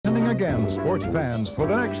again, sports fans, for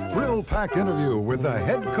the next thrill-packed interview with the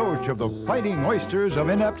head coach of the Fighting Oysters of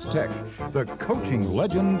Inept Tech, the coaching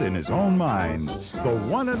legend in his own mind, the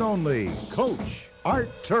one and only Coach Art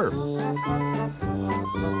Turf.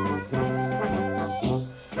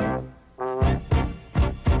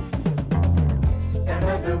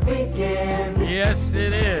 Another weekend. Yes,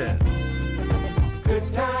 it is. Good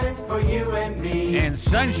times for you and me. And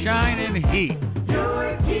sunshine and heat.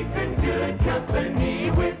 You're keeping good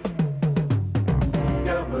company with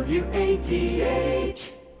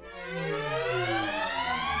WATH.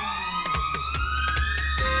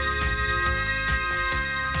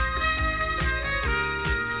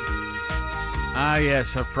 Ah,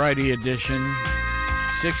 yes, a Friday edition.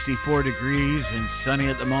 64 degrees and sunny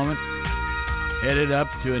at the moment. Headed up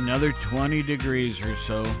to another 20 degrees or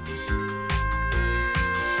so.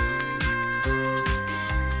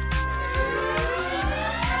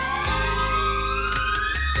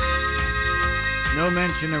 No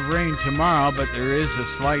mention of rain tomorrow, but there is a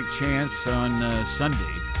slight chance on Sunday.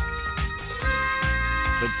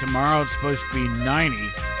 But tomorrow it's supposed to be 90.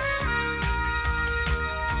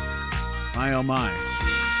 My oh my.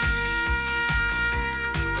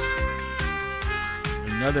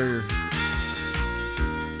 Another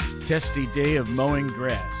testy day of mowing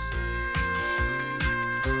grass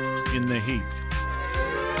in the heat.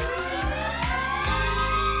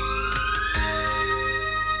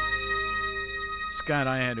 Scott,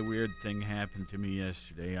 I had a weird thing happen to me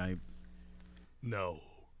yesterday. No.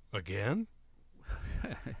 Again?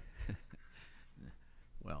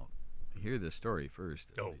 Well, hear the story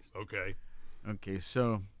first. At Oh, least. okay. Okay,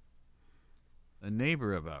 so a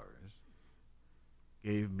neighbor of ours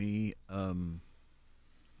gave me, what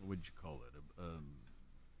would you call it?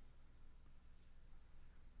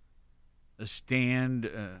 A stand.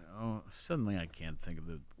 Suddenly I can't think of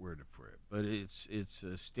the word for it, but it's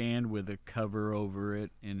a stand with a cover over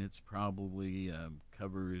it, and it's probably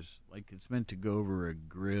covers like it's meant to go over a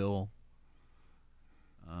grill.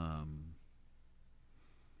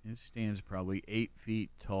 It stands probably 8 feet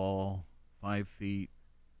tall, 5 feet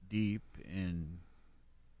deep, and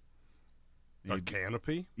A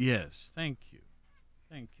canopy? yes, thank you.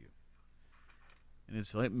 And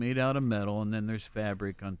it's like made out of metal, and then there's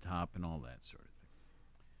fabric on top and all that sort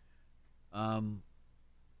of thing.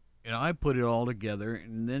 And I put it all together,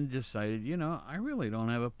 and then decided, I really don't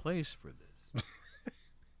have a place for this,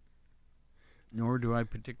 nor do I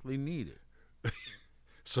particularly need it.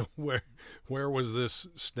 So where was this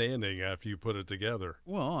standing after you put it together?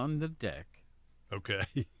 Well, on the deck, Okay.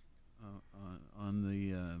 on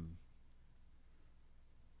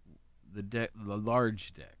the deck, the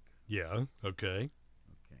large deck. Yeah, okay.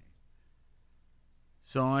 Okay.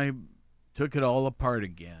 So I took it all apart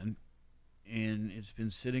again, and it's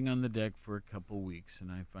been sitting on the deck for a couple weeks, and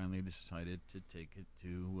I finally decided to take it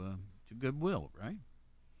to Goodwill, right?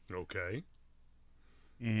 Okay.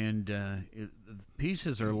 And the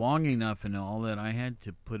pieces are long enough and all that I had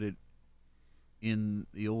to put it in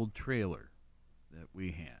the old trailer that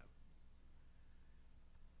we have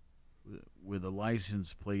with a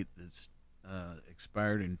license plate that's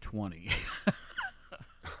expired in 20.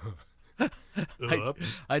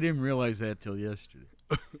 Oops. I didn't realize that till yesterday.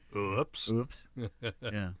 Oops. Oops.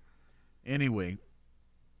 Yeah. Anyway,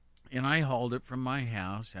 and I hauled it from my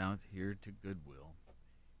house out here to Goodwill.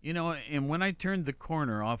 And when I turned the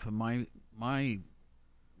corner off of my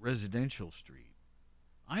residential street,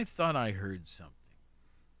 I thought I heard something.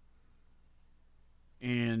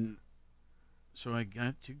 And so I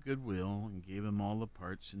got to Goodwill and gave them all the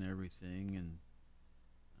parts and everything, and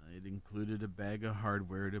it included a bag of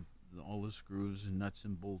hardware to all the screws and nuts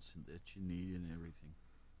and bolts that you need and everything.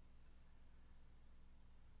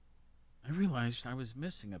 I realized I was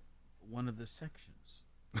missing one of the sections.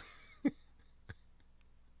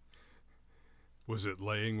 Was it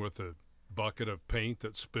laying with a bucket of paint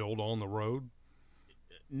that spilled on the road?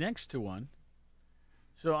 Next to one.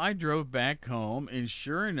 So I drove back home, and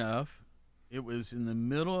sure enough, it was in the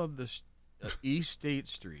middle of the East State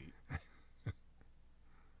Street.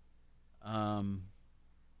 And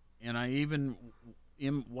I even,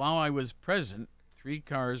 while I was present, 3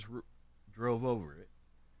 cars drove over it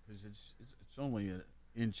because it's only an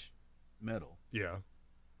inch metal. Yeah.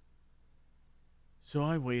 So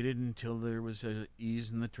I waited until there was a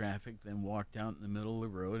ease in the traffic, then walked out in the middle of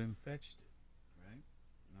the road and fetched it. Right?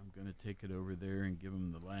 And I'm going to take it over there and give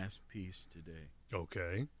them the last piece today.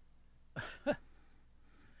 Okay.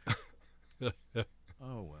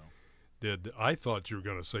 Oh, well. I thought you were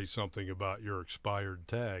going to say something about your expired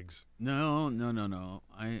tags. No.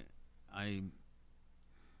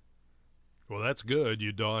 Well, that's good.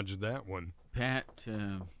 You dodged that one. Pat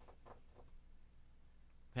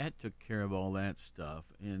Pat took care of all that stuff,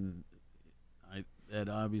 and that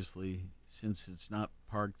obviously, since it's not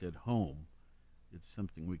parked at home, it's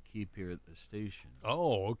something we keep here at the station.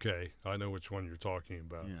 Oh, okay. I know which one you're talking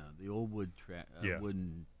about. Yeah, the old Yeah.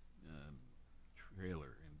 wooden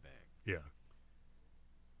trailer and back. Yeah.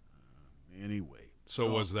 Anyway, So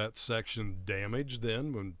was that section damaged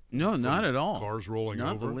then when no, from not at all. cars rolling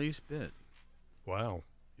Not over? the least bit. Wow.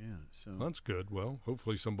 Yeah. So That's good. Well,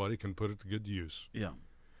 hopefully somebody can put it to good use. yeah,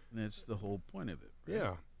 that's the whole point of it. Right?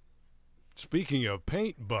 Yeah. Speaking of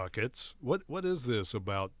paint buckets, what is this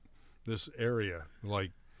about this area?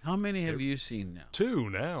 Like How many have you seen now? 2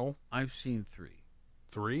 now, I've seen 3.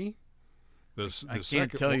 3. The I can't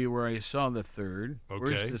second tell one, you where I saw the third. Okay.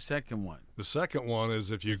 Where's the second one? The second one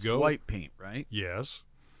is if you It's go white paint, right? Yes.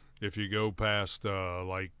 If you go past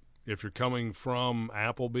like if you're coming from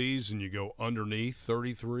Applebee's and you go underneath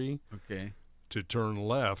 33 Okay. to turn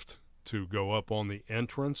left to go up on the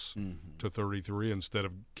entrance Mm-hmm. to 33 instead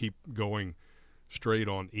of keep going straight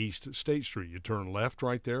on East State Street. You turn left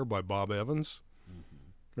right there by Bob Evans.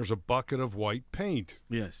 There's a bucket of white paint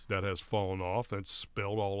Yes. that has fallen off that's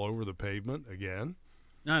spilled all over the pavement again.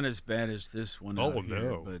 Not as bad as this one Oh, out here,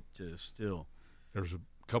 no. but still. There's a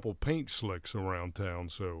couple paint slicks around town,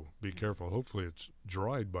 so be careful. Hopefully it's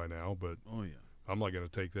dried by now, but Oh, yeah. I'm not going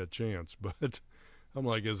to take that chance. But I'm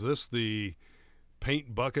like, is this the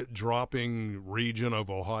paint bucket dropping region of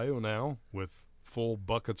Ohio now with full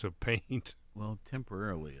buckets of paint? Well,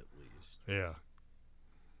 temporarily at least. Yeah.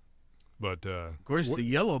 But Of course, the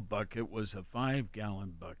yellow bucket was a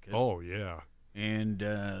 5-gallon bucket. oh yeah, And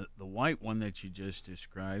the white one that you just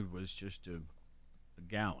described was just a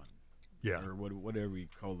gallon. yeah, Or whatever you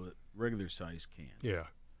call the regular size can. yeah.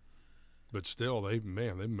 But still, they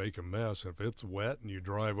make a mess. If it's wet and you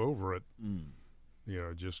drive over it, Mm.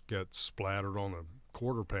 just get splattered on the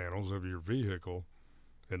quarter panels of your vehicle,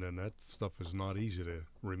 and then that stuff is not easy to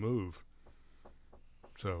remove.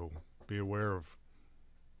 So be aware of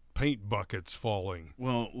paint buckets falling.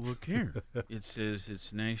 Well, look here. It says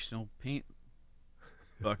it's National Paint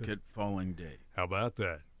Bucket Falling Day. How about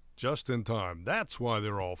that? Just in time. That's why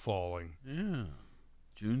they're all falling, Yeah.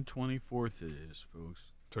 June 24th it is, folks.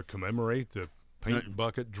 to commemorate the paint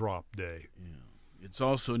bucket drop day. Yeah. It's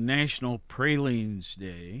also National Pralines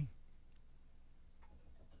Day.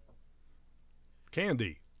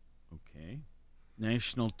 Candy. Okay.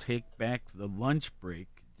 National Take Back the Lunch Break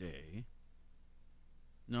Day.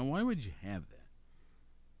 Now, why would you have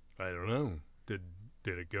that? I don't know. Did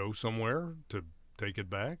it go somewhere to take it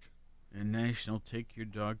back? And National Take Your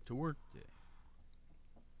Dog to Work Day.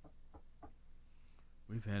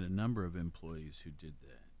 We've had a number of employees who did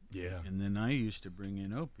that. Yeah. And then I used to bring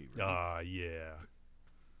in Opie, right? Yeah.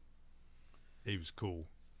 He was cool.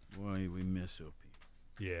 Boy, we miss Opie.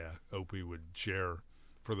 Yeah. Opie would share,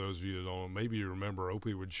 for those of you that don't know, maybe you remember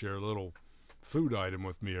Opie would share a little food item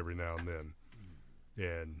with me every now and then.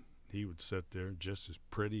 And he would sit there just as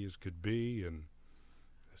pretty as could be, and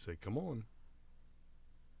I say, come on.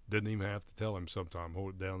 Didn't even have to tell him sometime,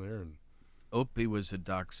 hold it down there. And Opie was a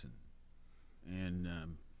dachshund. And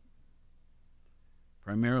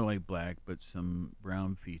primarily black, but some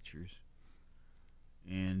brown features.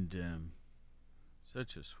 And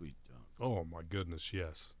such a sweet dog. oh my goodness,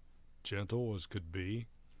 yes. Gentle as could be.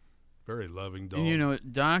 Very loving dog. And you know,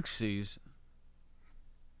 Doxies,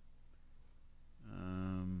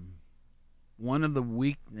 one of the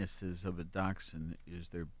weaknesses of a dachshund is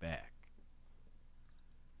their back.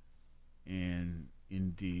 And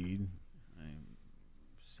indeed, I'm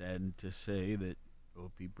saddened to say that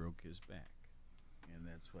Opie broke his back. And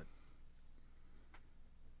that's what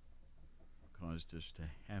caused us to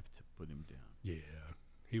have to put him down. Yeah,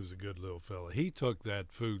 he was a good little fella. He took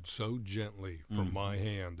that food so gently from my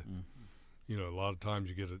hand. You know, a lot of times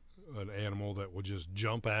you get an animal that will just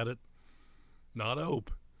jump at it. Not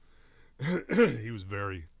Ope. He was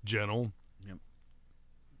very gentle. And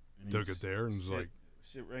Took he's it there and was like,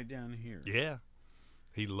 sit right down here. yeah.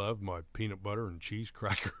 He loved my peanut butter and cheese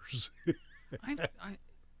crackers.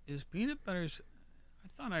 Is peanut butter's? I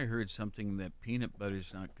thought I heard something that peanut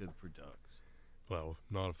butter's not good for dogs. Well,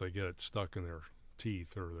 not if they get it stuck in their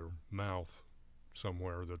teeth or their mouth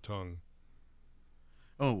somewhere, their tongue.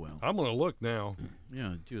 Oh well. I'm going to look now.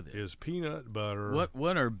 Yeah, do that. Is peanut butter...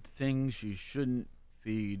 What are things you shouldn't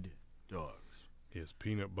feed dogs? Is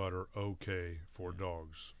peanut butter okay for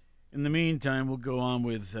dogs? In the meantime, we'll go on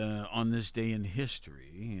with on this day in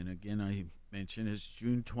history, and again I mentioned it's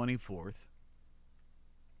June 24th.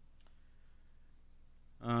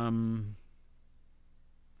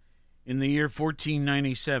 In the year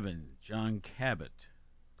 1497, John Cabot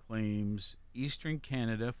claims Eastern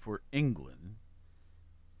Canada for England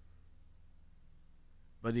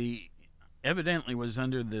but he evidently was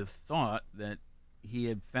under the thought that he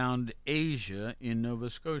had found Asia in Nova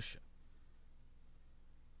Scotia.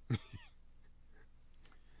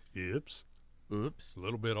 Oops. Oops. A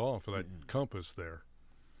little bit off of that Yeah. compass there.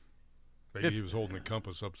 Maybe he was holding the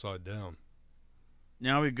compass upside down.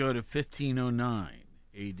 Now we go to 1509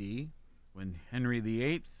 AD when Henry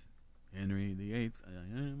VIII, I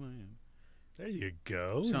am. There you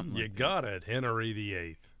go. Something You like that. got it, Henry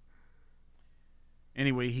VIII.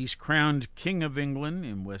 Anyway, he's crowned King of England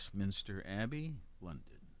in Westminster Abbey,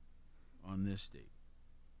 London, on this date.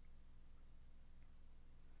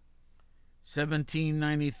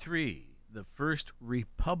 1793, the first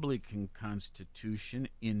Republican Constitution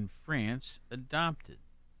in France adopted.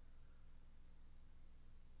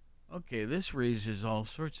 Okay, this raises all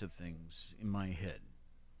sorts of things in my head.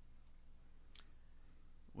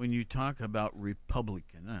 When you talk about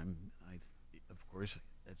Republican, of course,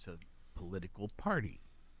 that's a political party.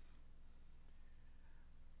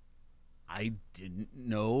 I didn't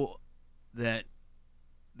know that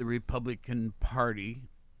the Republican Party,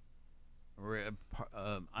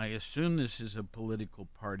 I assume this is a political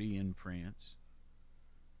party in France.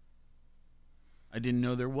 I didn't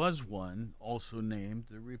know there was one also named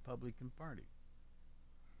the Republican Party,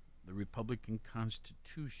 the Republican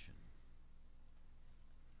Constitution.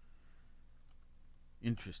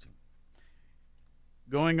 Interesting.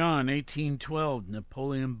 Going on, 1812,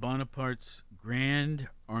 Napoleon Bonaparte's Grand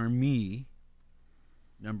Armée,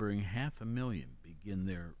 numbering 500,000, begin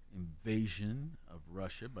their invasion of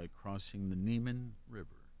Russia by crossing the Niemen River.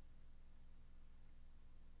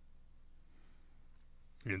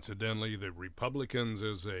 Incidentally, the Republicans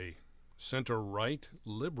is a center-right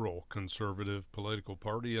liberal conservative political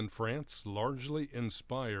party in France, largely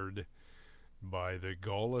inspired by the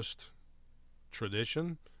Gaullist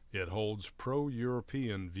tradition. It holds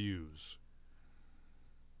pro-European views.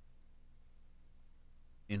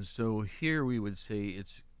 And so here we would say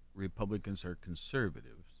it's Republicans are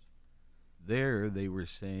conservatives. There they were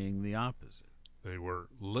saying the opposite. They were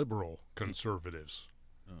liberal conservatives.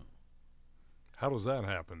 Oh, How does that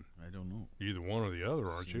happen? I don't know. Either one or the other,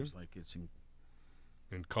 aren't you? Seems like it's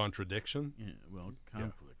In contradiction?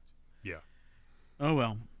 conflict. Yeah. Oh,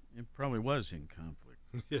 well, it probably was in conflict.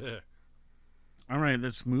 Yeah. All right,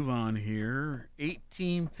 let's move on here.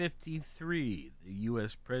 1853, the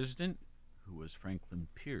U.S. president, who was Franklin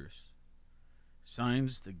Pierce,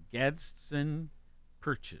 signs the Gadsden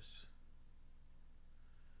Purchase.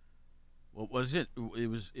 What was it?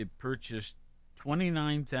 It purchased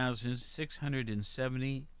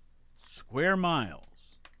 29,670 square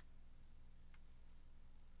miles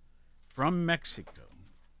from Mexico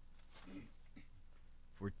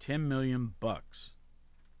for $10 million.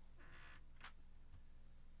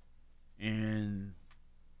 And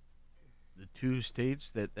the two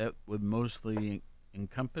states that would mostly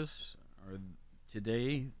encompass are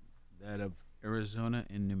today that of Arizona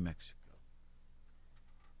and New Mexico.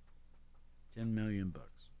 $10 million.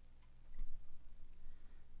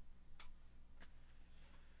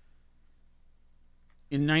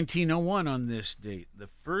 In 1901, on this date, the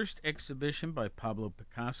first exhibition by Pablo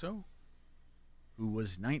Picasso, who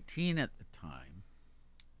was 19 at the time,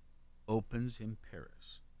 opens in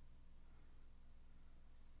Paris.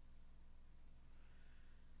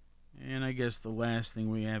 And I guess the last thing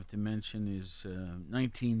we have to mention is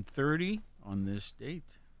 1930, on this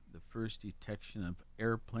date, the first detection of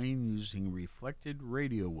airplane using reflected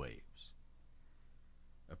radio waves,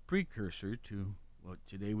 a precursor to what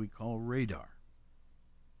today we call radar.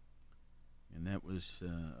 And that was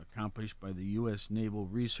accomplished by the U.S. Naval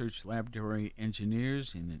Research Laboratory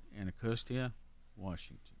engineers in Anacostia,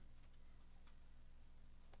 Washington.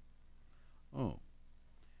 Oh,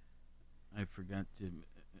 I forgot to...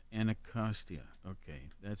 Anacostia. Okay,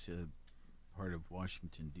 that's a part of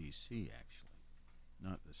Washington, D.C., actually,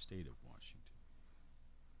 not the state of Washington.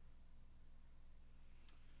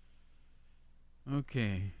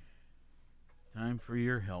 Okay, time for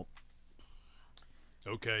your help.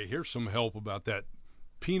 Okay, here's some help about that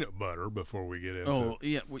peanut butter before we get into Oh,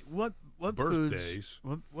 yeah. What birthdays.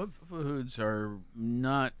 Foods, what foods are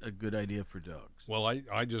not a good idea for dogs? Well,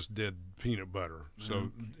 I just did peanut butter,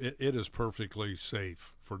 so it is perfectly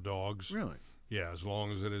safe for dogs. Really? Yeah, as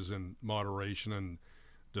long as it is in moderation and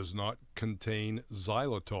does not contain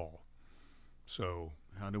xylitol. So,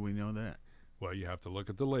 How do we know that? well, you have to look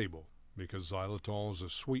at the label because xylitol is a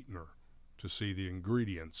sweetener to see the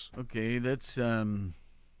ingredients. Okay, that's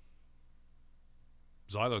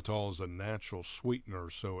Xylitol is a natural sweetener,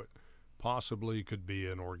 so it possibly could be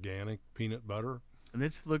an organic peanut butter.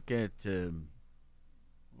 let's look at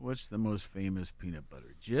what's the most famous peanut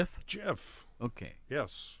butter? Jif? Jif. Okay.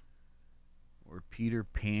 Yes. Or Peter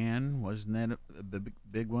Pan? Wasn't that a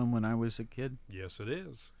big one when I was a kid? Yes, it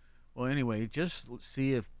is. Well, anyway, just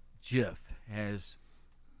see if Jif has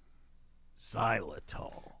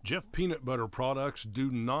xylitol. Jif peanut butter products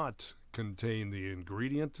do not contain the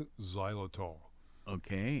ingredient xylitol.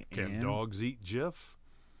 Okay. Can and, dogs eat Jif?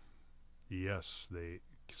 Yes, they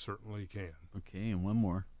certainly can. Okay, and one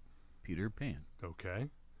more. Peter Pan. Okay.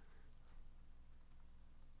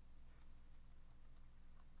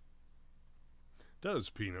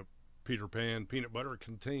 Does Peter Pan peanut butter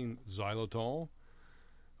contain xylitol?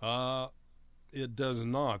 It does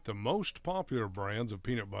not. The most popular brands of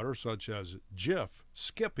peanut butter, such as Jif,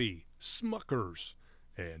 Skippy, Smuckers,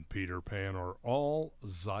 and Peter Pan, are all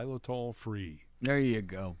xylitol free. There you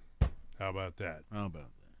go. How about that? How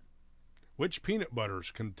about that? Which peanut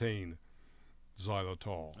butters contain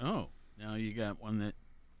xylitol? Oh, now you got one that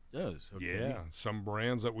does. Okay. Yeah, some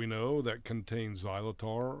brands that we know that contain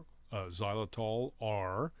xylitol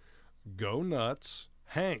are Go Nuts,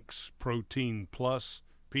 Hank's Protein Plus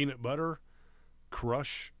Peanut Butter,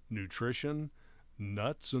 Crush Nutrition,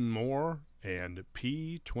 Nuts and More, and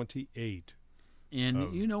P28.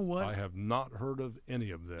 And you know what? I have not heard of any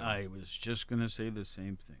of them. I was just going to say the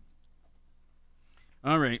same thing.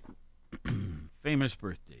 All right. Famous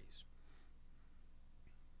birthdays.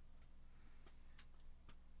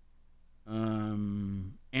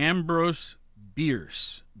 Ambrose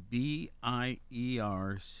Bierce, Bierce.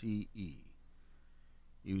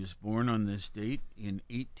 He was born on this date in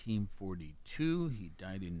 1842. He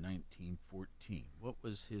died in 1914. What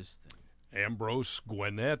was his thing? Ambrose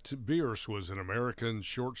Gwinnett Bierce was an American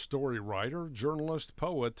short story writer, journalist,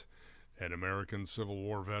 poet, and American Civil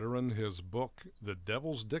War veteran. His book, The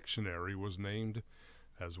Devil's Dictionary, was named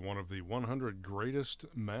as one of the 100 greatest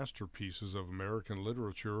masterpieces of American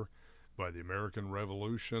literature by the American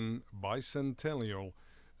Revolution Bicentennial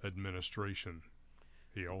Administration.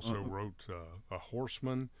 He also wrote A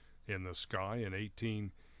Horseman in the Sky in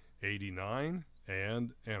 1889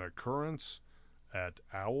 and An Occurrence at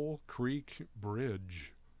Owl Creek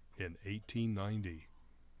Bridge in 1890.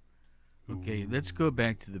 Okay, let's go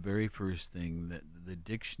back to the very first thing, the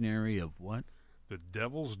dictionary of what? The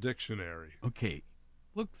Devil's Dictionary. Okay,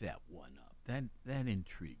 look that one up. That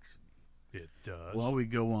intrigues me. It does. While we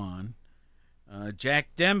go on,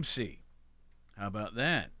 Jack Dempsey. How about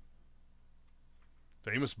that?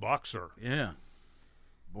 Famous boxer. Yeah.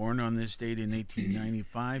 Born on this date in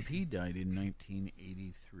 1895. He died in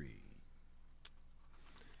 1983.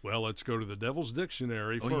 Well, let's go to the Devil's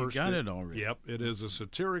Dictionary Oh, first. you got it already. Yep, it is a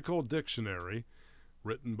satirical dictionary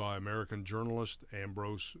written by American journalist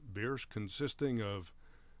Ambrose Bierce, consisting of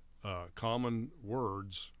common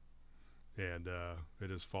words, and it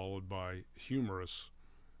is followed by humorous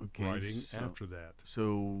writing after that.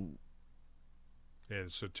 So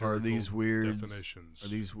And satirical are these weirds? definitions. Are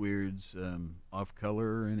these weirds off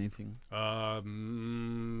color or anything?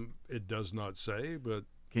 It does not say, but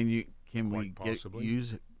Can we Quite possibly.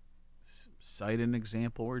 cite an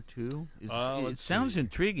example or two? It let's sounds see.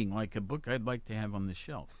 intriguing, like a book I'd like to have on the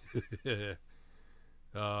shelf.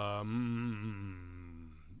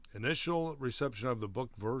 Initial reception of the book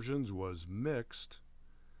versions was mixed.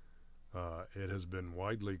 It has been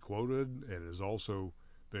widely quoted and has also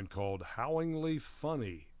been called howlingly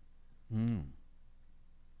funny.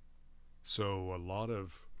 So a lot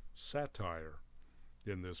of satire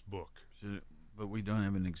in this book. But we don't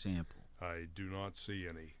have an example. I do not see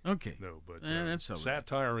any. Okay. No, but That's all right.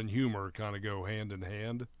 satire and humor kind of go hand in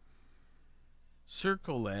hand.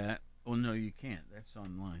 Circle that. Oh, no, you can't. That's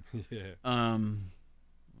online. Yeah. Well,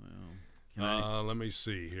 can Let me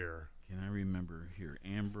see here. I remember here?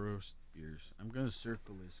 Ambrose Bierce. I'm going to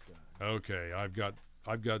circle this guy. Okay, I've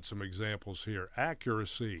got some examples here.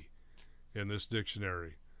 Accuracy in this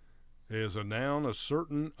dictionary is a noun, a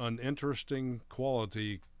certain uninteresting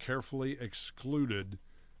quality carefully excluded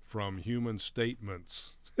from human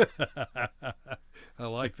statements. I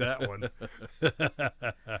like that one.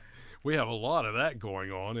 We have a lot of that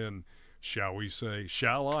going on in, shall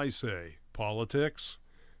I say, politics?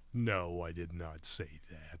 No, I did not say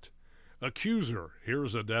that. Accuser.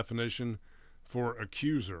 Here's a definition for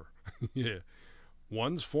accuser. Yeah.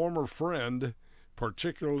 One's former friend,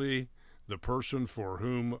 particularly the person for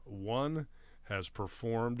whom one has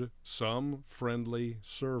performed some friendly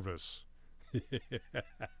service.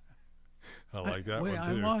 I like that one, too.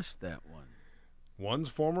 I lost that one. One's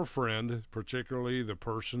former friend, particularly the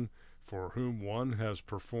person for whom one has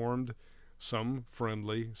performed some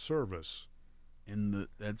friendly service. And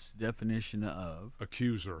that's the definition of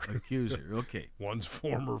Accuser. accuser. Okay. One's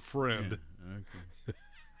former friend. Yeah, okay.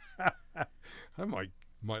 I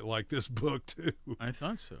might like this book too. I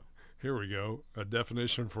thought so. Here we go. A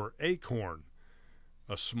definition for acorn: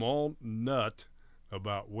 a small nut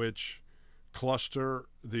about which cluster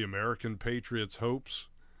the American patriots' hopes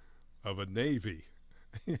of a navy.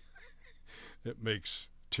 It makes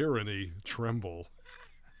tyranny tremble.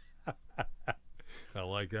 I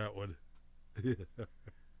like that one.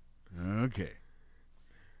 Okay.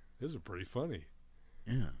 This is pretty funny.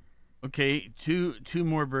 Yeah. Okay, two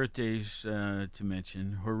more birthdays to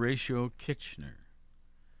mention. Horatio Kitchener.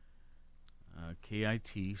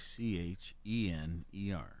 Kitchener.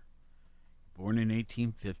 Born in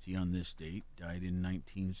 1850 on this date, died in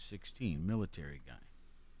 1916. Military guy.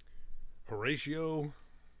 Horatio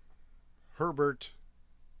Herbert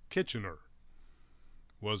Kitchener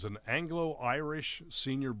was an Anglo-Irish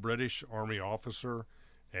senior British Army officer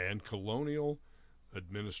and colonial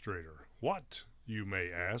administrator. What, you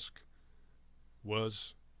may ask,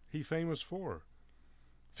 was he famous for?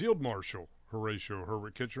 Field Marshal Horatio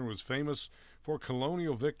Herbert Kitchener was famous for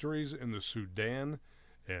colonial victories in the Sudan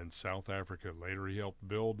and South Africa. Later, he helped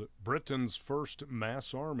build Britain's first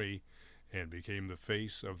mass army and became the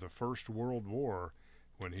face of the First World War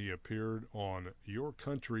when he appeared on Your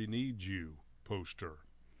Country Needs You poster.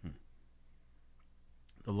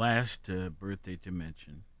 The last birthday to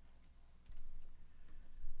mention,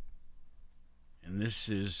 and this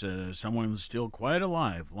is someone still quite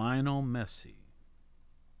alive, Lionel Messi,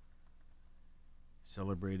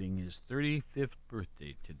 celebrating his 35th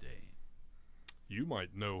birthday today. You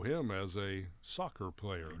might know him as a soccer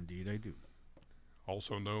player. Indeed, I do.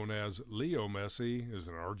 Also known as Leo Messi, is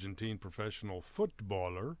an Argentine professional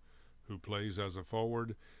footballer who plays as a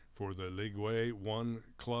forward for the Ligue 1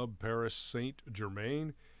 club Paris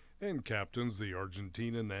Saint-Germain and captains the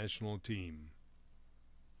Argentina national team.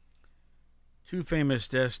 Two famous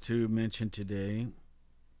deaths to mention today.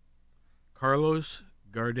 Carlos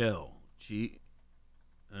Gardel, Gardel. He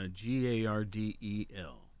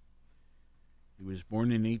was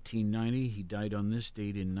born in 1890. He died on this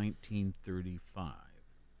date in 1935.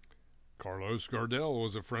 Carlos Gardel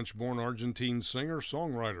was a French-born Argentine singer,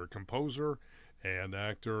 songwriter, composer, and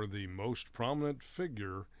actor, the most prominent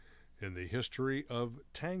figure in the history of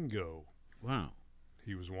tango. Wow.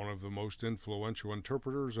 He was one of the most influential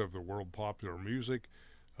interpreters of the world popular music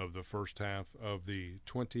of the first half of the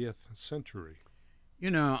 20th century. You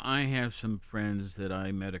know, I have some friends that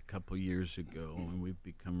I met a couple years ago, and we've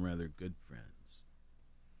become rather good friends.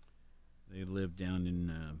 They live down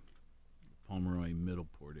in Pomeroy,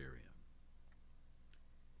 Middleport area.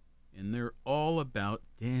 And they're all about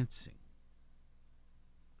dancing.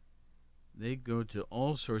 They go to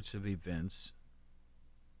all sorts of events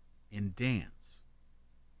and dance.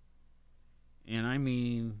 And I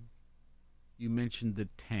mean, you mentioned the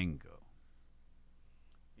tango.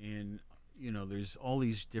 And, you know, there's all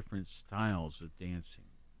these different styles of dancing.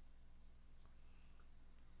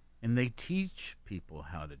 And they teach people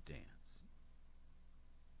how to dance.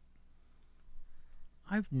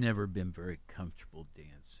 I've never been very comfortable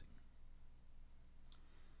dancing.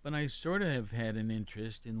 But I sort of have had an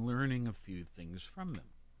interest in learning a few things from them.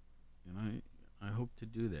 And I hope to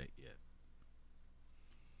do that yet.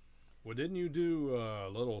 Well, didn't you do a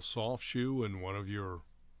little soft shoe in one of your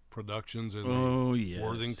productions in Yes.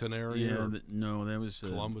 Worthington area? Yeah, no, that was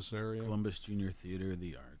Columbus area? Columbus Junior Theater of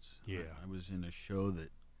the Arts. Yeah. I was in a show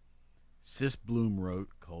that Sis Bloom wrote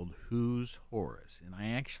called Who's Horace? And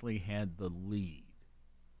I actually had the lead.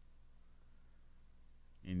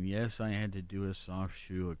 And yes, I had to do a soft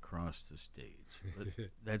shoe across the stage. But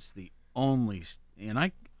that's the only... And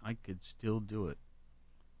I could still do it.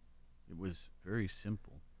 It was very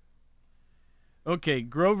simple. Okay,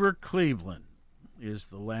 Grover Cleveland is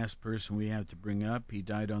the last person we have to bring up. He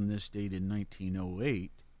died on this date in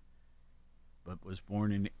 1908, but was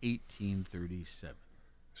born in 1837.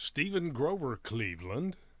 Stephen Grover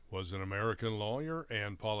Cleveland was an American lawyer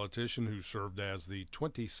and politician who served as the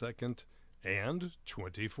 22nd and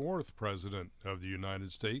 24th President of the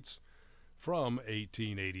United States from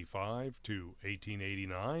 1885 to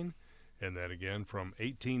 1889, and then again from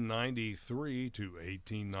 1893 to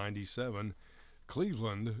 1897.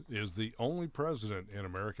 Cleveland is the only president in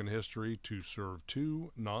American history to serve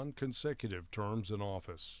 2 non-consecutive terms in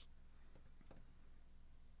office.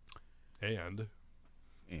 And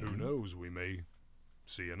who knows, we may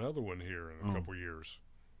see another one here in a couple years.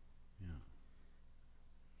 Yeah.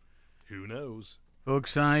 Who knows?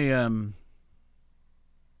 Folks, I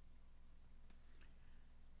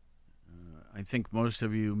think most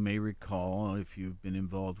of you may recall, if you've been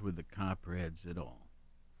involved with the Copperheads at all,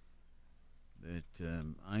 that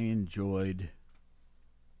I enjoyed,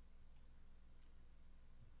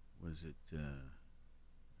 was it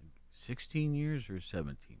 16 years or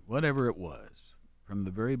 17? Whatever it was. From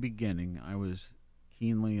the very beginning, I was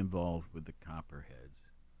keenly involved with the Copperheads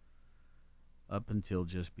up until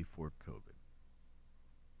just before COVID.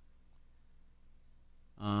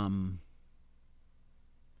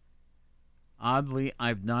 Oddly,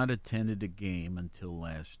 I've not attended a game until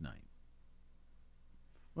last night.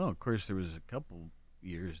 Well, of course, there was a couple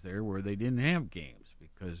years there where they didn't have games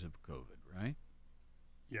because of COVID, right?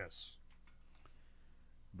 Yes.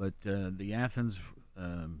 But the Athens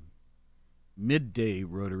Midday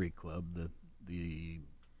Rotary Club, the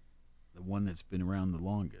one that's been around the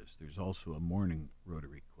longest, there's also a morning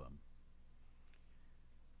Rotary Club.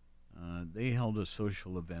 They held a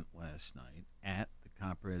social event last night at the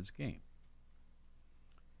Copperheads game.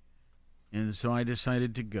 And so I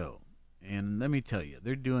decided to go. And let me tell you,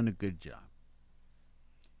 they're doing a good job.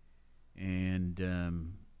 And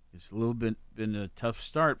it's a little bit been a tough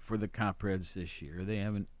start for the Copperheads this year. They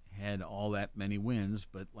haven't had all that many wins,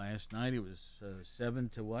 but last night it was 7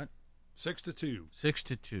 to what? 6-2.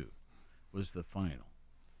 6-2 was the final.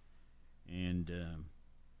 And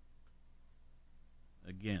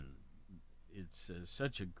again, it's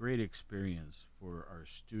such a great experience for our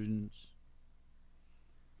students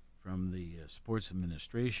from the sports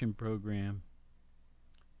administration program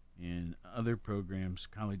and other programs,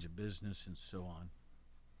 College of Business and so on.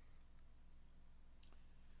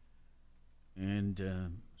 And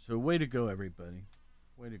so way to go, everybody.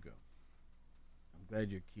 Way to go. I'm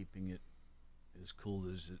glad you're keeping it as cool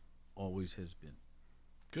as it always has been.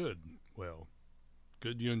 Good. Well,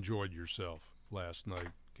 good you enjoyed yourself last night,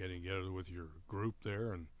 getting together with your group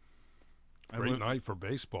there, and great night for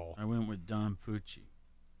baseball. I went with Don Fucci.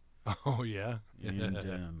 Oh, yeah?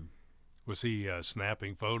 And was he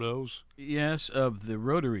snapping photos? yes, of the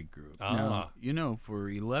Rotary Group. Ah. Now, you know, for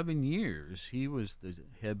 11 years, he was the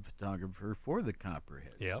head photographer for the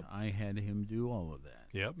Copperheads. Yep. I had him do all of that.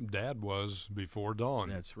 Yep, Dad was before Dawn.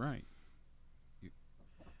 That's right.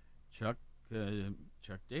 Chuck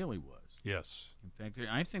Daly was. Yes. In fact,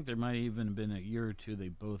 I think there might even have been a year or two they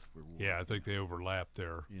both were. Yeah, I think they overlapped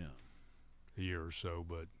there Yeah. a year or so,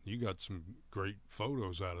 but you got some great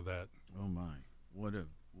photos out of that. Oh my! What a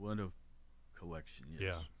collection! Yes.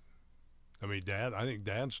 Yeah. I mean, I think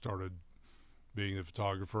Dad started being the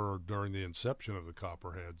photographer during the inception of the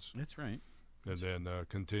Copperheads, That's right. and then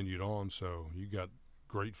continued on. So you got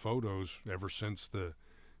great photos ever since the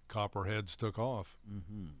Copperheads took off.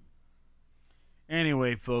 Mm-hmm.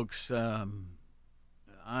 Anyway, folks, I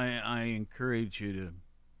encourage you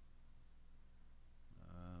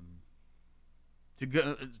to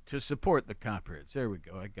go to support the Copperheads. There we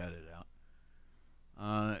go. I got it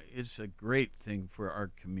out. It's a great thing for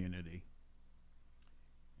our community,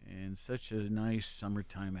 and such a nice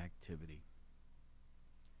summertime activity.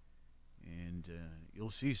 And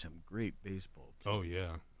you'll see some great baseball. Too. Oh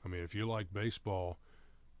yeah, I mean, if you like baseball,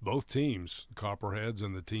 both teams, the Copperheads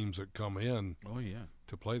and the teams that come in Oh yeah.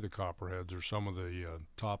 to play the Copperheads, are some of the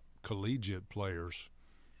top collegiate players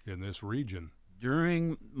in this region.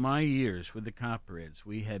 During my years with the Copperheads,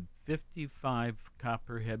 we had 55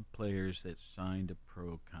 Copperhead players that signed a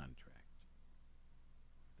pro contract.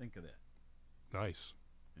 Think of that. Nice.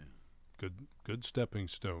 Yeah. Good stepping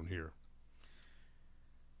stone here.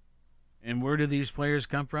 And where do these players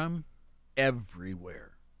come from?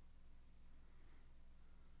 Everywhere.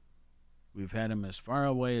 We've had them as far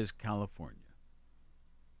away as California.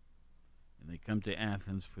 And they come to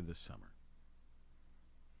Athens for the summer.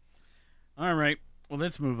 All right. Well,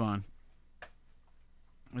 let's move on.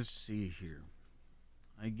 Let's see here.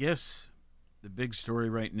 I guess the big story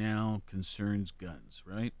right now concerns guns,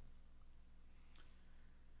 right?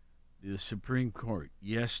 The Supreme Court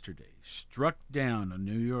yesterday struck down a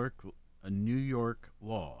New York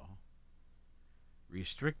law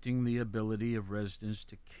restricting the ability of residents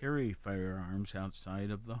to carry firearms outside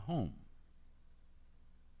of the home.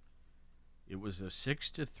 It was a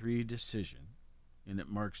 6-3 decision, and it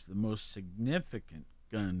marks the most significant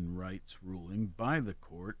gun rights ruling by the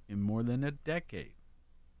court in more than a decade.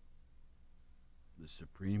 The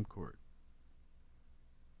Supreme Court.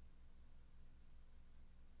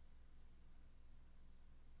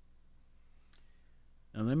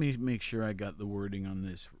 Now let me make sure I got the wording on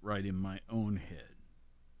this right in my own head.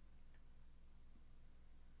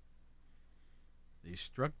 They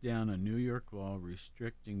struck down a New York law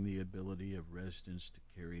restricting the ability of residents to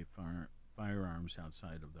carry firearms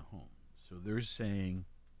outside of the home. So they're saying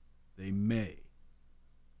they may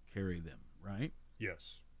carry them, right?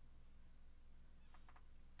 Yes.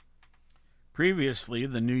 Previously,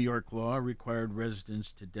 the New York law required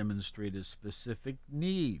residents to demonstrate a specific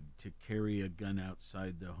need to carry a gun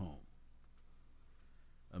outside the home,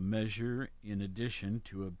 a measure in addition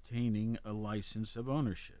to obtaining a license of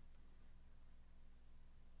ownership.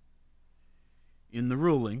 In the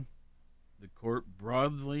ruling, the court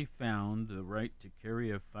broadly found the right to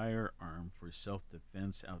carry a firearm for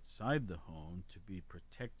self-defense outside the home to be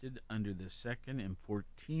protected under the Second and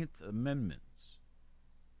 14th Amendments.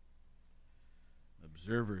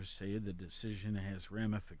 Observers say the decision has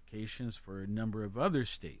ramifications for a number of other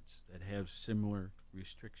states that have similar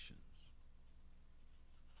restrictions.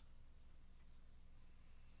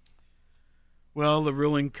 Well, the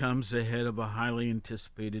ruling comes ahead of a highly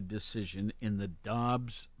anticipated decision in the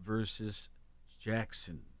Dobbs versus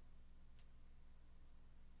Jackson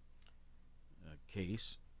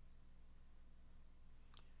case,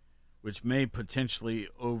 which may potentially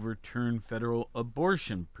overturn federal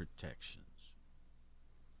abortion protections.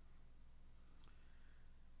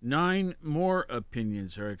 9 more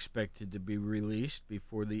opinions are expected to be released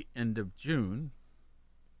before the end of June,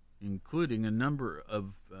 including a number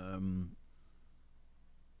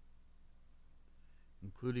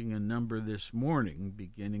this morning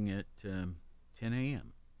beginning at 10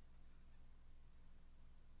 a.m.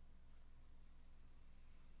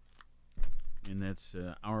 And that's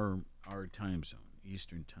our time zone,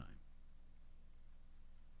 Eastern Time.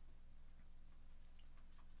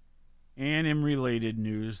 And in related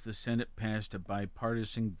news, the Senate passed a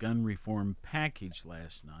bipartisan gun reform package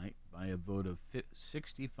last night by a vote of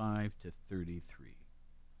 65 to 33.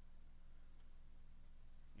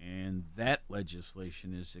 And that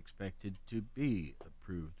legislation is expected to be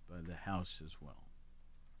approved by the House as well.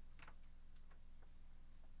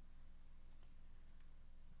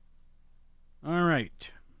 All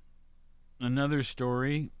right. Another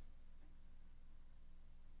story.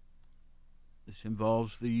 This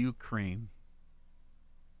involves the Ukraine.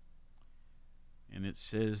 And it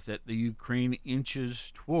says that the Ukraine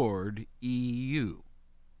inches toward EU.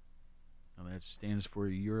 Now that stands for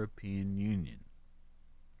European Union.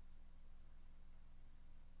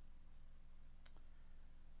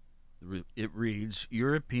 It reads,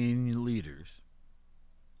 European Union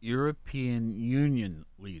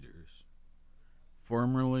leaders,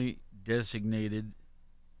 formally designated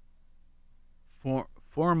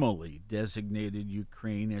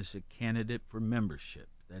Ukraine as a candidate for membership.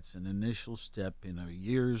 That's an initial step in a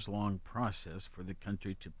years-long process for the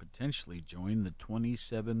country to potentially join the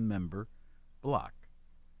 27-member bloc.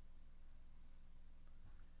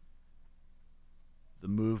 The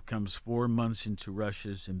move comes 4 months into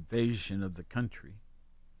Russia's invasion of the country.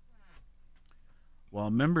 While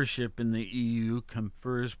membership in the EU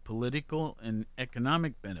confers political and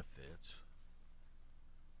economic benefits,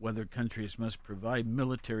 whether countries must provide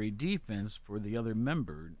military defense for the other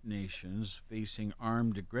member nations facing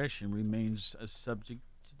armed aggression remains a subject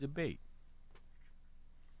to debate.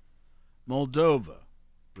 Moldova,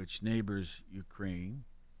 which neighbors Ukraine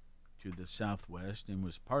to the southwest and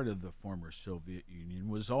was part of the former Soviet Union,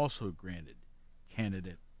 was also granted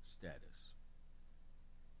candidate status.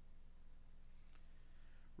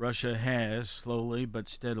 Russia has slowly but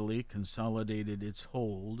steadily consolidated its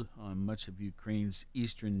hold on much of Ukraine's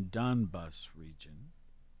eastern Donbas region.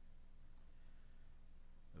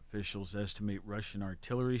 Officials estimate Russian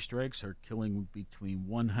artillery strikes are killing between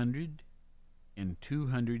 100 and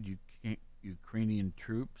 200 Ukrainian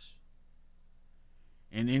troops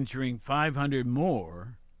and injuring 500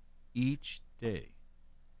 more each day.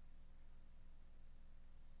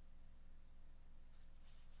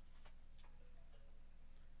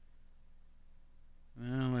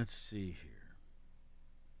 Well, let's see here.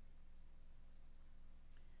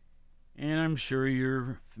 And I'm sure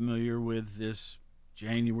you're familiar with this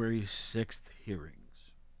January 6th hearings.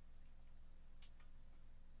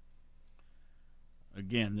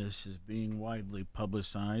 Again, this is being widely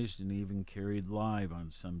publicized and even carried live on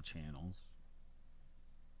some channels.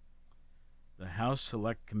 The House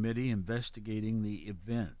Select Committee investigating the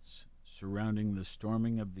events surrounding the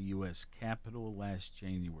storming of the U.S. Capitol last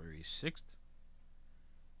January 6th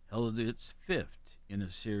held its 5th in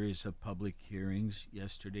a series of public hearings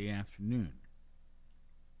yesterday afternoon.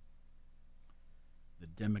 The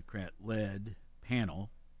Democrat-led panel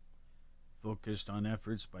focused on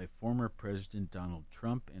efforts by former President Donald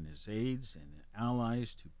Trump and his aides and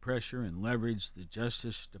allies to pressure and leverage the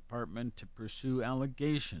Justice Department to pursue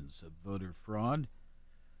allegations of voter fraud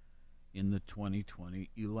in the 2020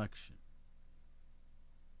 election.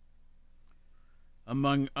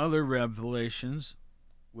 Among other revelations,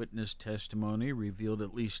 witness testimony revealed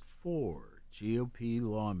at least 4 GOP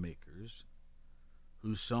lawmakers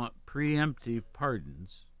who sought preemptive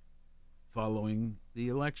pardons following the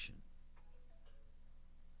election.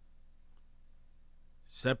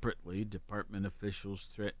 Separately, department officials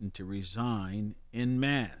threatened to resign en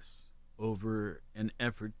masse over an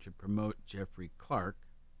effort to promote Jeffrey Clark,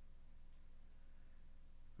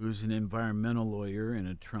 who's an environmental lawyer and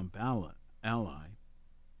a Trump ally,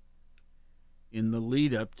 in the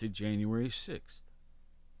lead up to January 6th.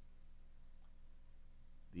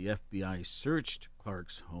 The FBI searched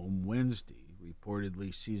Clark's home Wednesday,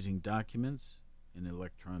 reportedly seizing documents and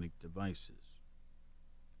electronic devices.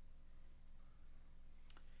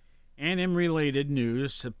 And in related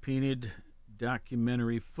news, subpoenaed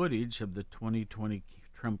documentary footage of the 2020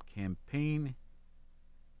 Trump campaign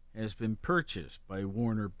has been purchased by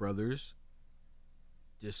Warner Brothers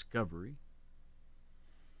Discovery.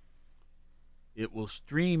 It will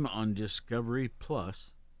stream on Discovery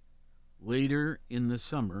Plus later in the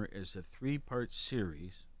summer as a 3-part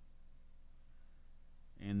series.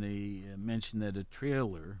 And they mentioned that a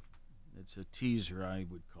trailer, it's a teaser I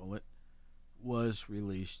would call it, was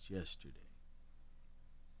released yesterday.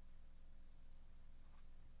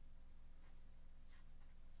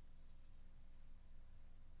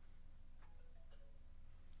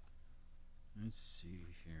 Let's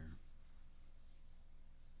see here.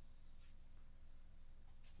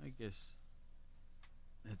 I guess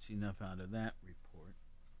that's enough out of that report.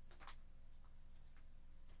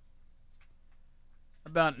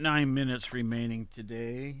 About 9 minutes remaining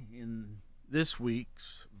today in this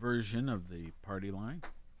week's version of the Party Line.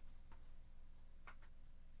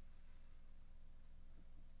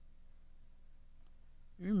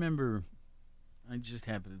 Remember, I just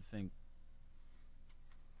happened to think,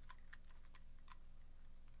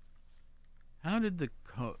 how did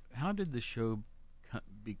the show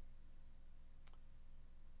be?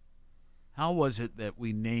 How was it that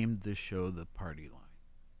we named the show the Party Line?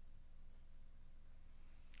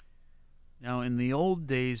 Now, in the old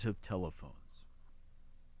days of telephones,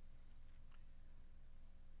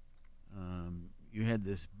 you had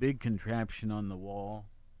this big contraption on the wall.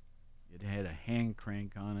 It had a hand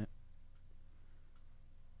crank on it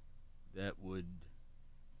that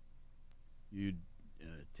you'd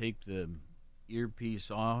take the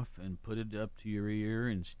earpiece off and put it up to your ear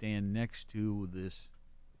and stand next to this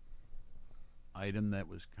item that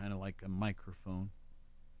was kind of like a microphone.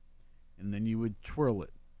 And then you would twirl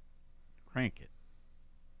it, crank it.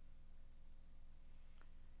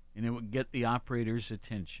 And it would get the operator's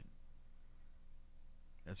attention.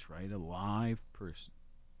 That's right, a live person.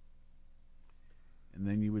 And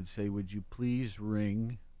then you would say, "Would you please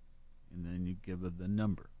ring?" And then you give it the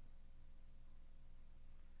number.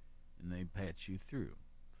 And they patch you through.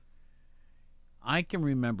 I can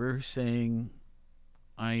remember saying,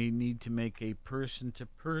 I need to make a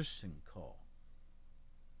person-to-person call.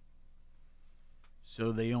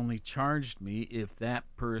 So they only charged me if that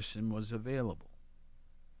person was available.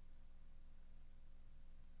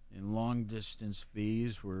 And long-distance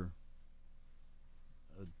fees were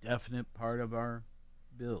a definite part of our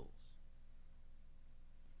bills.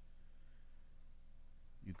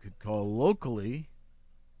 You could call locally,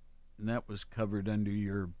 and that was covered under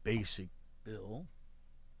your basic bill,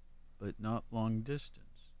 but not long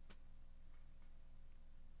distance.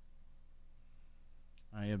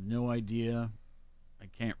 I have no idea, I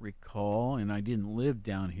can't recall, and I didn't live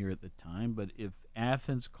down here at the time, but if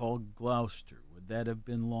Athens called Gloucester, would that have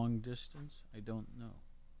been long distance? I don't know.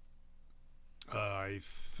 I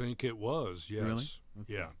think it was, yes. Really?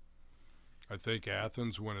 Okay. Yeah. I think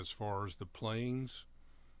Athens went as far as the Plains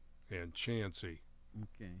and Chansey.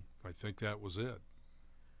 Okay. I think that was it.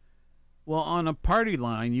 Well, on a party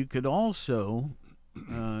line, you could also,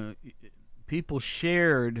 people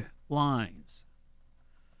shared lines.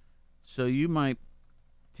 So you might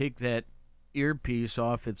take that earpiece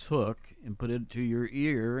off its hook and put it to your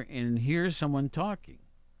ear and hear someone talking.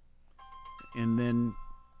 And then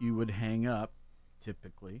you would hang up,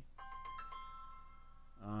 typically.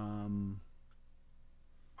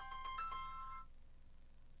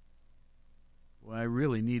 Well, I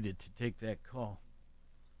really needed to take that call.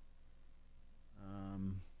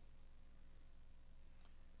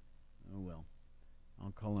 Oh well,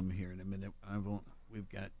 I'll call him here in a minute. We've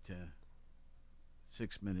got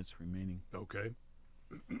 6 minutes remaining. Okay.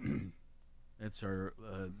 That's our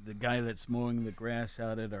the guy that's mowing the grass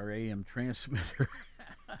out at our AM transmitter.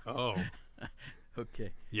 Oh.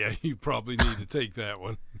 Okay. Yeah, you probably need to take that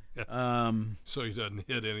one. So he doesn't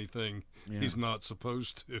hit anything he's not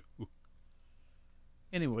supposed to.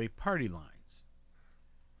 Anyway, party lines.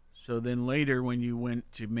 So then later when you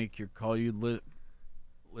went to make your call, you'd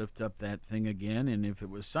lift up that thing again, and if it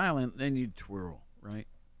was silent, then you'd twirl right?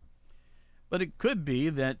 But it could be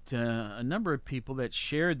that a number of people that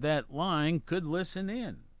shared that line could listen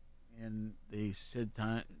in, and they said,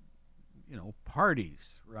 time,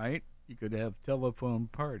 parties, right? You could have telephone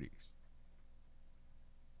parties.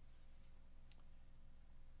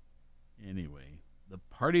 Anyway, the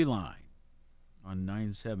party line on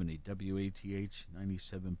 970 WATH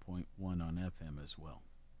 97.1 on FM as well.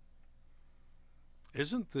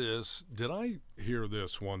 Isn't this, did I hear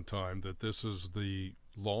this one time that this is the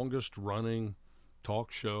longest running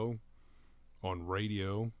talk show on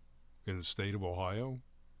radio in the state of Ohio?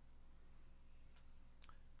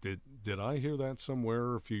 Did I hear that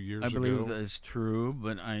somewhere a few years ago? I believe that's true,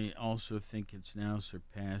 but I also think it's now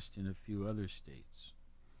surpassed in a few other states.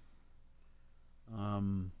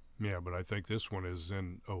 Yeah, but I think this one is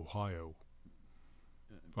in Ohio.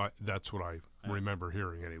 That's what I remember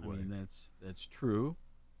hearing anyway. I mean, that's true.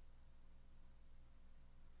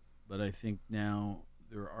 But I think now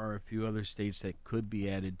there are a few other states that could be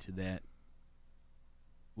added to that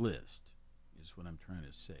list, is what I'm trying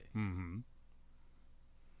to say. Mm-hmm.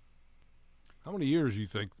 How many years do you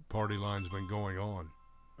think the party line's been going on?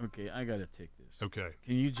 Okay, I got to take this. Okay.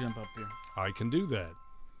 Can you jump up there? I can do that.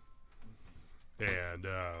 And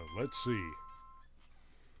let's see.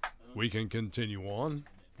 We can continue on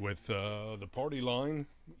with the party line.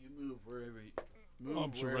 You move wherever you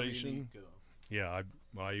Observation. need to go. Yeah,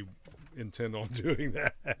 I intend on doing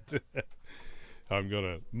that. I'm going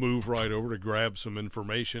to move right over to grab some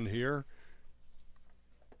information here.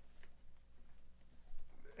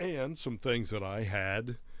 And some things that I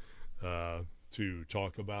had to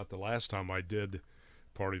talk about the last time I did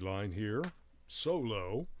Party Line here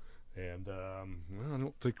solo. And I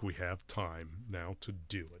don't think we have time now to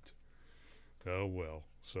do it. Oh, well.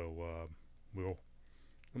 So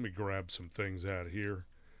let me grab some things out of here.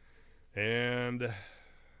 And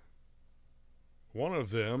one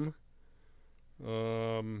of them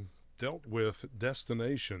dealt with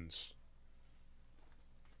destinations.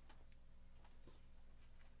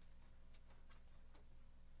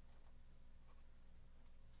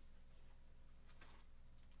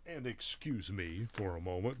 And excuse me for a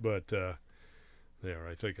moment, but there,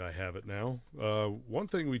 I think I have it now. One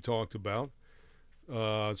thing we talked about,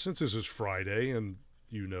 since this is Friday, and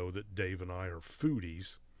you know that Dave and I are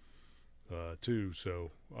foodies, too,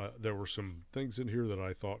 so there were some things in here that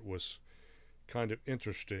I thought was kind of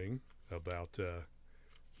interesting about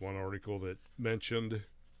one article that mentioned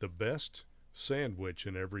the best sandwich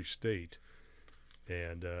in every state.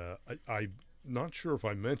 And I'm not sure if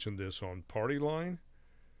I mentioned this on Party Line,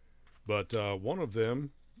 but one of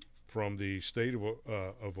them from the state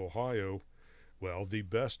of Ohio, well, the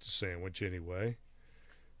best sandwich anyway,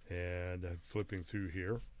 and I'm flipping through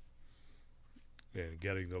here and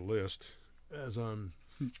getting the list as I'm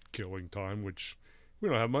killing time, which we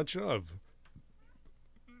don't have much of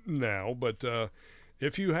now, but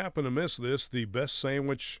if you happen to miss this, the best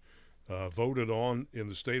sandwich voted on in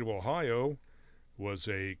the state of Ohio was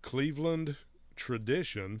a Cleveland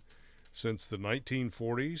tradition since the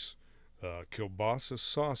 1940s. Kielbasa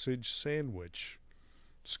sausage sandwich.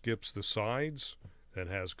 Skips the sides and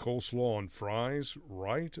has coleslaw and fries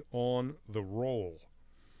right on the roll.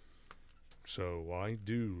 So I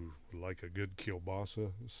do like a good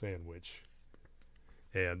kielbasa sandwich.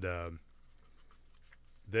 And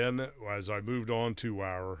then as I moved on to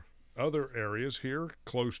our other areas here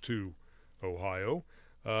close to Ohio,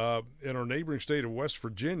 in our neighboring state of West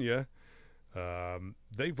Virginia,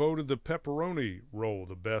 they voted the pepperoni roll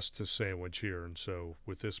the best sandwich here. And so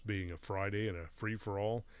with this being a Friday and a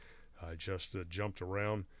free-for-all, I just jumped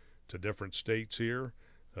around to different states here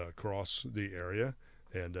across the area.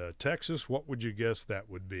 And Texas, what would you guess that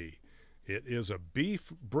would be? It is a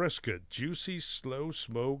beef brisket, juicy,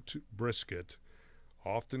 slow-smoked brisket,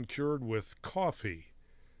 often cured with coffee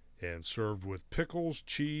and served with pickles,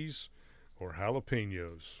 cheese, or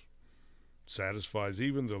jalapenos. Satisfies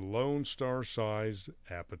even the Lone Star-sized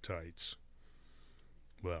appetites.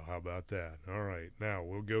 Well, how about that? All right, now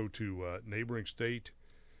we'll go to neighboring state,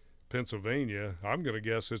 Pennsylvania. I'm going to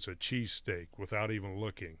guess it's a cheesesteak without even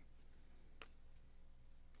looking.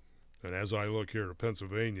 And as I look here to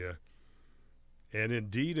Pennsylvania, and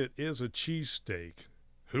indeed it is a cheesesteak.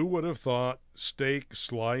 Who would have thought steak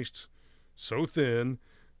sliced so thin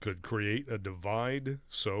could create a divide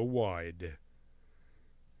so wide?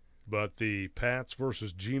 But the Pats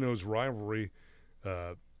versus Geno's rivalry,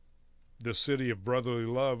 the city of brotherly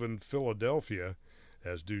love in Philadelphia,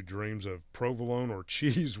 as do dreams of provolone or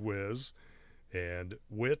cheese whiz, and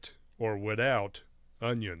wit or without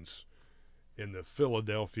onions in the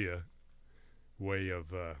Philadelphia way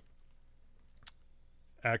of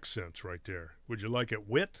accents right there. Would you like it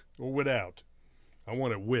wit or without? I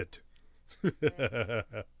want it wit.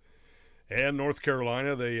 And North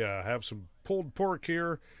Carolina, they have some pulled pork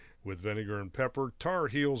here with vinegar and pepper. Tar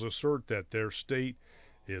Heels assert that their state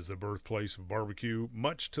is the birthplace of barbecue,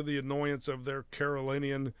 much to the annoyance of their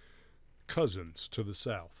Carolinian cousins to the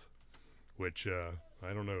south, which,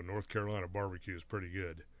 I don't know, North Carolina barbecue is pretty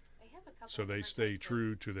good. So they stay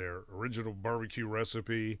true to their original barbecue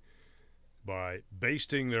recipe by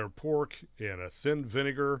basting their pork in a thin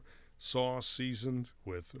vinegar sauce seasoned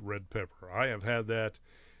with red pepper. I have had that,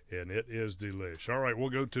 and it is delish. All right, we'll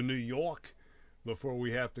go to New York before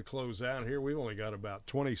we have to close out here. We've only got about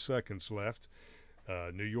 20 seconds left.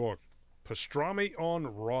 New York, pastrami on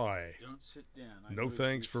rye. Don't sit down. No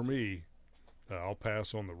thanks for me. I'll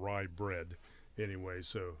pass on the rye bread anyway.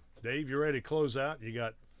 So, Dave, you ready to close out? You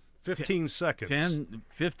got 15 seconds. 10,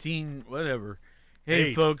 15, whatever.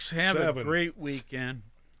 Hey, 8, folks, have 7. a great weekend.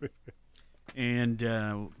 And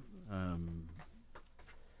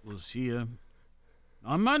we'll see you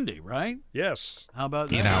on Monday, right? Yes. How about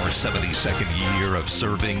that? In our 72nd year of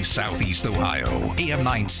serving Southeast Ohio, AM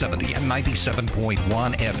 970 and 97.1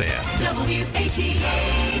 FM.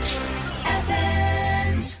 WATH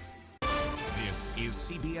Athens. This is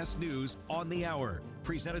CBS News on the Hour,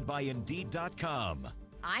 presented by Indeed.com.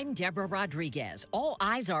 I'm Deborah Rodriguez. All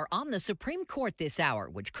eyes are on the Supreme Court this hour,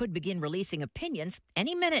 which could begin releasing opinions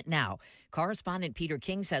any minute now. Correspondent Peter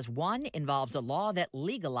King says one involves a law that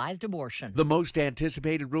legalized abortion. The most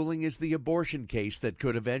anticipated ruling is the abortion case that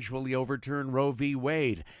could eventually overturn Roe v.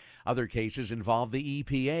 Wade. Other cases involve the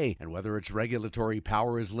EPA and whether its regulatory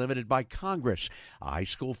power is limited by Congress, a high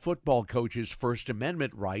school football coach's First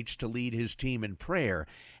Amendment rights to lead his team in prayer,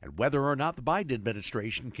 and whether or not the Biden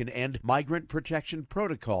administration can end migrant protection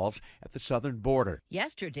protocols at the southern border.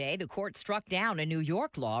 Yesterday, the court struck down a New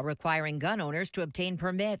York law requiring gun owners to obtain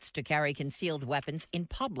permits to carry concealed weapons in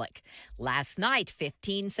public. Last night,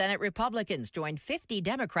 15 Senate Republicans joined 50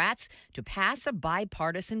 Democrats to pass a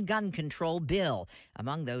bipartisan gun control bill.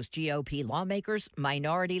 Among those GOP lawmakers,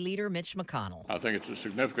 Minority Leader Mitch McConnell. I think it's a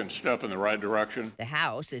significant step in the right direction. The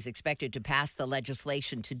House is expected to pass the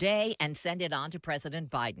legislation today and send it on to President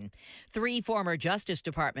Biden. 3 former Justice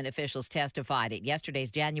Department officials testified at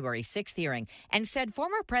yesterday's January 6th hearing and said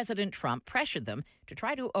former President Trump pressured them to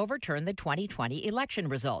try to overturn the 2020 election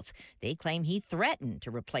results. They claim he threatened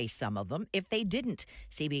to replace some of them if they didn't.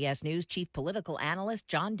 CBS News chief political analyst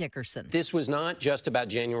John Dickerson. This was not just about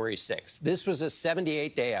January 6th. This was a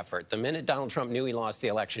 78-day effort. The minute Donald Trump knew he lost the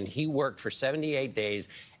election, he worked for 78 days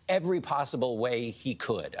every possible way he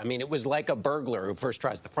could. I mean, it was like a burglar who first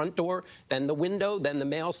tries the front door, then the window, then the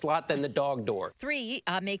mail slot, then the dog door. 3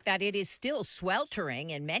 make that it is still sweltering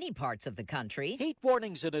in many parts of the country. Heat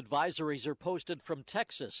warnings and advisories are posted from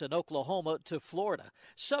Texas and Oklahoma to Florida.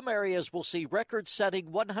 Some areas will see record-setting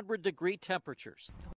 100-degree temperatures.